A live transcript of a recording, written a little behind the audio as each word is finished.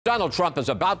Donald Trump is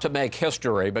about to make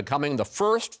history, becoming the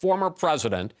first former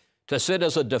president to sit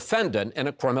as a defendant in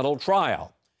a criminal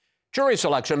trial. Jury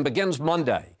selection begins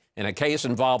Monday in a case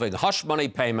involving hush money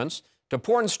payments to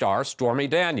porn star Stormy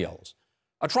Daniels,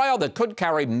 a trial that could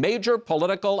carry major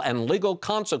political and legal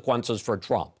consequences for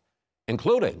Trump,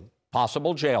 including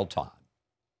possible jail time.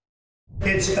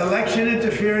 It's election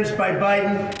interference by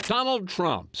Biden. Donald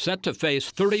Trump set to face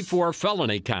 34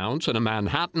 felony counts in a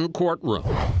Manhattan courtroom.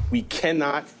 We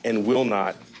cannot and will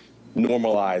not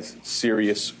normalize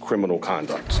serious criminal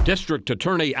conduct. District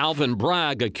Attorney Alvin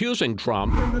Bragg accusing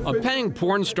Trump of paying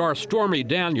porn star Stormy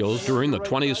Daniels during the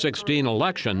 2016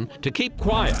 election to keep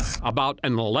quiet about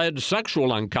an alleged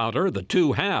sexual encounter the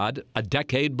two had a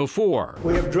decade before.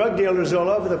 We have drug dealers all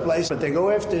over the place, but they go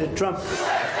after Trump.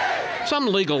 Some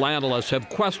legal analysts have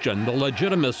questioned the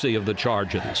legitimacy of the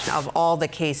charges. Of all the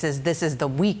cases, this is the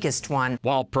weakest one.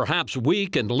 While perhaps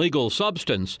weak in legal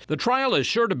substance, the trial is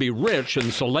sure to be rich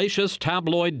in salacious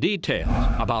tabloid details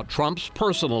about Trump's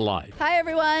personal life. Hi,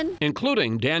 everyone.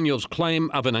 Including Daniels'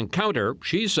 claim of an encounter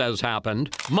she says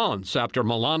happened months after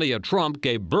Melania Trump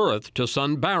gave birth to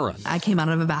son Barron. I came out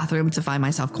of a bathroom to find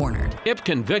myself cornered. If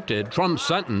convicted, Trump's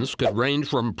sentence could range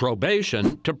from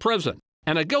probation to prison.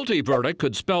 And a guilty verdict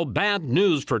could spell bad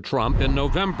news for Trump in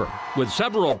November, with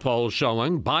several polls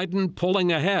showing Biden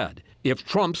pulling ahead if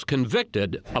Trump's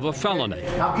convicted of a felony.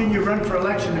 How can you run for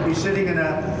election and be sitting in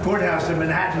a courthouse in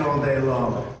Manhattan all day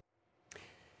long?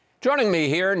 Joining me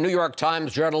here, New York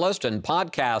Times journalist and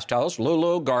podcast host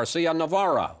Lulu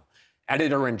Garcia-Navarro,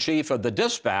 editor-in-chief of The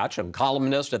Dispatch and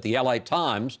columnist at the LA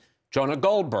Times, Jonah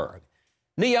Goldberg,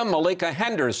 Nia Malika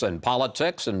Henderson,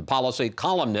 politics and policy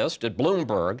columnist at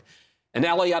Bloomberg, and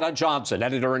Eliana Johnson,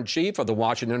 editor-in-chief of the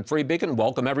Washington Free Beacon.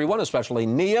 Welcome, everyone, especially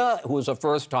Nia, who is a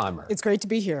first-timer. It's great to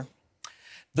be here.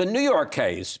 The New York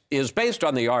case is based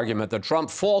on the argument that Trump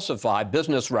falsified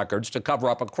business records to cover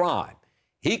up a crime.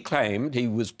 He claimed he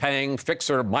was paying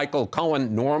fixer Michael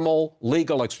Cohen normal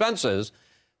legal expenses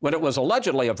when it was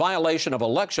allegedly a violation of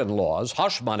election laws,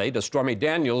 hush money to Stormy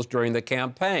Daniels during the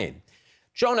campaign.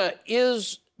 Jonah,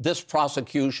 is this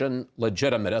prosecution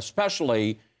legitimate,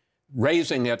 especially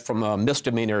raising it from a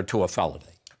misdemeanor to a felony?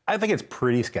 I think it's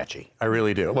pretty sketchy. I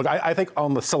really do. Look, I think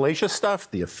on the salacious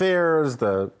stuff, the affairs,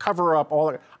 the cover-up,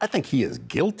 all that, I think he is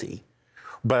guilty.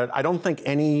 But I don't think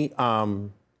anybody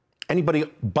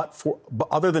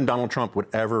other than Donald Trump would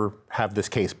ever have this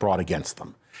case brought against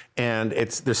them. And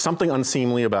there's something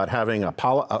unseemly about having a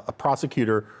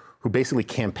prosecutor who basically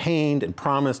campaigned and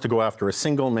promised to go after a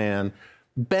single man,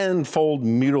 bend, fold,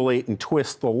 mutilate, and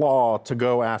twist the law to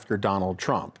go after Donald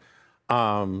Trump.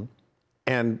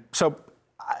 And so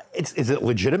is it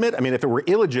legitimate? I mean, if it were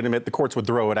illegitimate, the courts would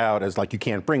throw it out as like, you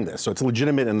can't bring this. So it's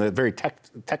legitimate in the very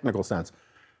technical sense.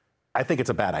 I think it's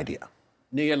a bad idea.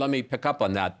 Nia, let me pick up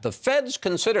on that. The feds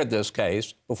considered this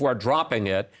case before dropping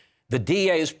it. The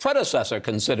DA's predecessor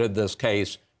considered this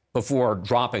case before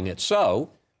dropping it. So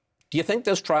do you think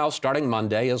this trial starting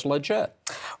Monday is legit?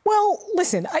 Well,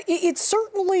 listen, it's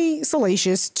certainly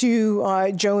salacious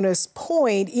to Jonah's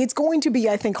point. It's going to be,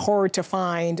 I think, hard to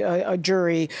find a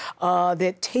jury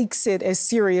that takes it as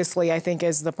seriously, I think,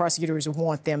 as the prosecutors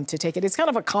want them to take it. It's kind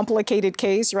of a complicated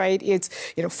case, right? It's,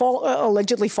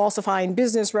 allegedly falsifying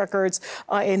business records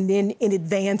and then in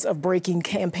advance of breaking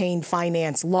campaign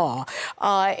finance law.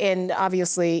 And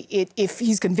obviously, if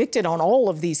he's convicted on all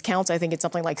of these counts, I think it's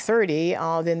something like 30,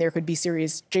 then there could be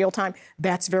serious jail time.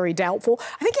 That's very doubtful.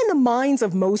 I think in the minds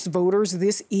of most voters,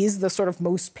 this is the sort of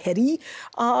most petty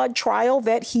trial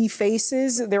that he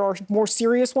faces. There are more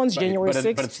serious ones, January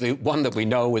 6th. But it's the one that we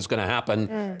know is going to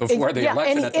happen before the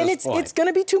election at this point. It's going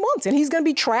to be 2 months, and he's going to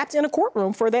be trapped in a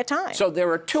courtroom for that time. So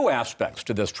there are two aspects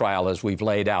to this trial, as we've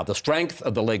laid out: the strength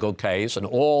of the legal case and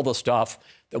all the stuff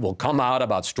that will come out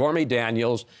about Stormy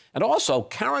Daniels, and also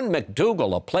Karen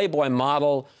McDougal, a Playboy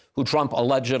model who Trump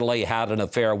allegedly had an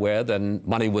affair with and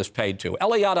money was paid to.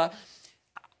 Eliana,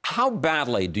 how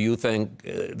badly do you think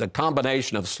the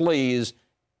combination of sleaze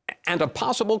and a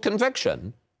possible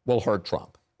conviction will hurt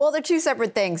Trump? Well, they're two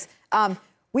separate things.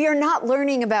 We are not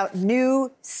learning about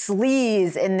new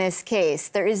sleaze in this case.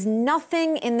 There is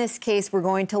nothing in this case we're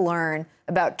going to learn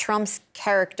about Trump's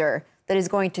character that is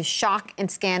going to shock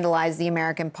and scandalize the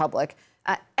American public.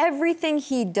 Everything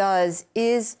he does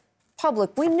is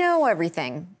public. We know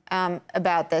everything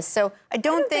about this. So I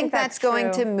don't think that's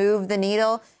going to move the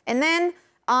needle. And then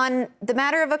on the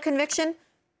matter of a conviction,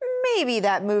 maybe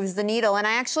that moves the needle. And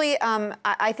I actually,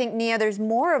 I think, Nia, there's a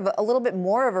little bit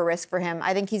more of a risk for him.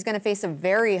 I think he's going to face a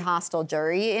very hostile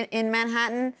jury in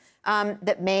Manhattan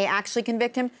that may actually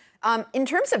convict him. In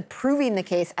terms of proving the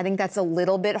case, I think that's a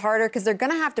little bit harder because they're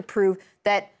going to have to prove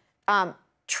that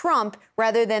Trump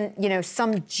rather than,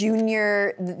 some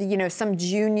junior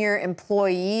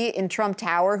employee in Trump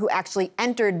Tower who actually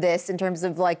entered this in terms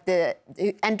of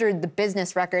entered the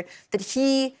business record, that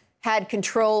he had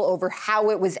control over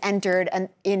how it was entered and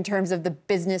in terms of the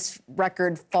business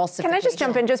record falsification. Can I just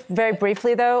jump in just very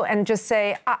briefly, though, and just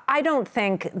say, I don't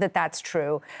think that that's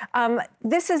true.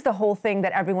 This is the whole thing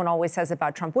that everyone always says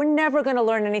about Trump. We're never going to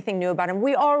learn anything new about him.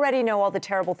 We already know all the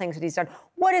terrible things that he's done.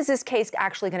 What is this case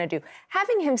actually going to do?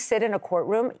 Having him sit in a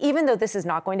courtroom, even though this is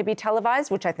not going to be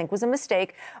televised, which I think was a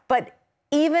mistake, but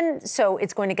even so,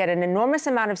 it's going to get an enormous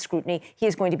amount of scrutiny. He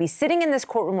is going to be sitting in this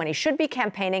courtroom when he should be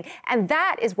campaigning, and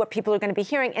that is what people are going to be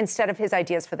hearing instead of his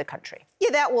ideas for the country.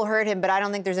 Yeah, that will hurt him, but I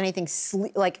don't think there's anything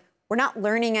we're not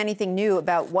learning anything new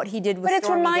about what he did with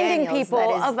Stormy Daniels. But it's reminding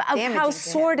people of how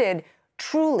sordid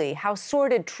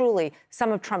truly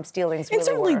some of Trump's dealings really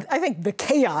were. And certainly, I think the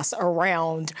chaos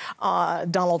around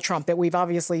Donald Trump that we've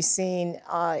obviously seen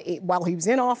while he was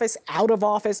in office, out of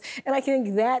office, and I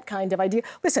think that kind of idea.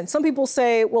 Listen, some people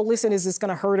say, well, listen, is this going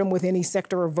to hurt him with any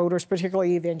sector of voters,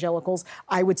 particularly evangelicals?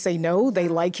 I would say no. They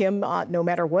like him no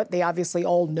matter what. They obviously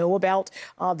all know about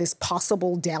this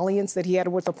possible dalliance that he had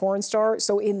with the porn star.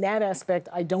 So in that aspect,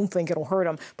 I don't think it'll hurt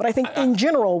him. But I think in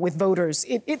general with voters,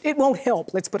 it won't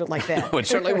help. Let's put it like that. It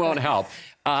certainly won't help.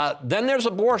 Then there's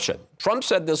abortion. Trump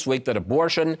said this week that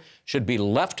abortion should be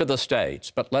left to the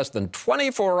states. But less than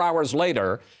 24 hours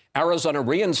later, Arizona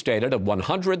reinstated a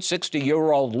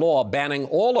 160-year-old law banning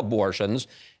all abortions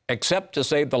except to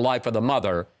save the life of the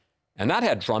mother. And that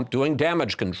had Trump doing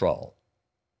damage control.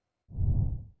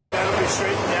 That'll be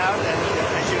straightened out. And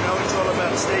as you know, it's all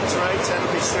about states' rights.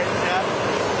 That'll be straightened out.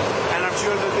 And I'm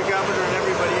sure that the governor and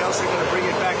everybody else are going to bring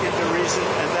it back into reason.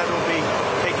 And that will be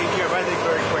taken care of, I think,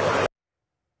 very quickly.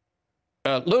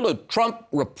 Lulu, Trump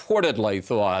reportedly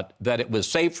thought that it was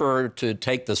safer to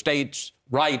take the states'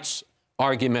 rights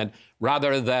argument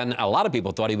rather than a lot of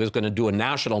people thought he was going to do a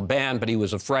national ban, but he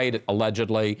was afraid,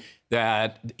 allegedly,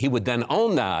 that he would then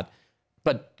own that.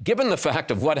 But given the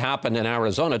fact of what happened in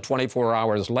Arizona 24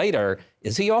 hours later,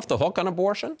 is he off the hook on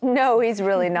abortion? No, he's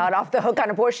really not off the hook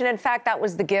on abortion. In fact, that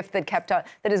was the gift that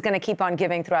is going to keep on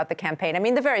giving throughout the campaign. I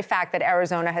mean, the very fact that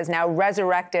Arizona has now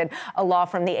resurrected a law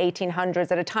from the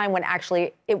 1800s at a time when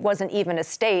actually it wasn't even a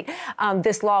state.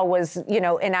 This law was,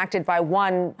 enacted by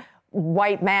one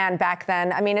white man back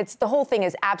then. I mean, the whole thing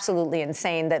is absolutely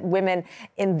insane that women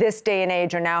in this day and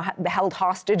age are now held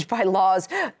hostage by laws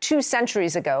 2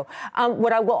 centuries ago.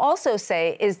 What I will also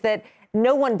say is that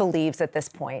no one believes at this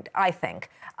point, I think,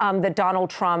 that Donald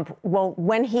Trump won't,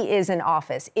 when he is in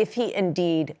office, if he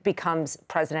indeed becomes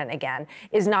president again,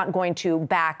 is not going to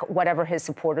back whatever his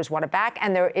supporters want to back.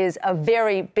 And there is a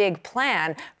very big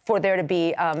plan for there to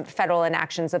be federal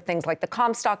enactions of things like the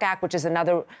Comstock Act, which is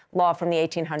another law from the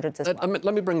 1800s as well.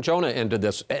 Let me bring Jonah into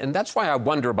this. And that's why I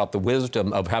wonder about the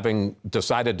wisdom of having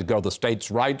decided to go the states'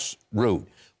 rights route.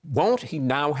 Won't he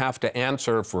now have to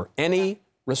answer for any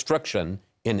restriction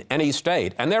in any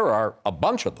state? And there are a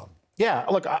bunch of them. Yeah,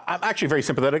 look, I'm actually very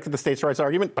sympathetic to the states' rights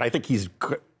argument, but I think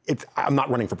I'm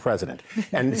not running for president.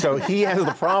 And so he has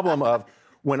the problem of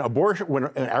when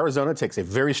Arizona takes a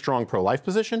very strong pro-life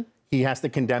position, he has to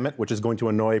condemn it, which is going to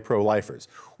annoy pro-lifers.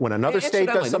 When another state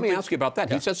does something... Let me ask you about that.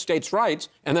 Yeah. He says states' rights,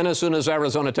 and then as soon as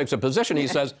Arizona takes a position, he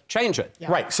says, change it.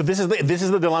 Yeah. Right. So this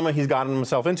is the dilemma he's gotten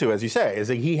himself into, as you say, is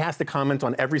that he has to comment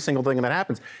on every single thing that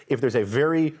happens. If there's a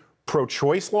very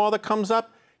pro-choice law that comes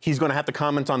up, he's going to have to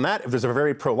comment on that. If there's a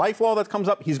very pro-life law that comes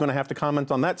up, he's going to have to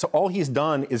comment on that. So all he's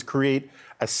done is create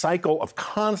a cycle of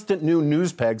constant new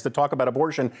news pegs to talk about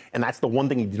abortion, and that's the one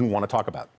thing he didn't want to talk about.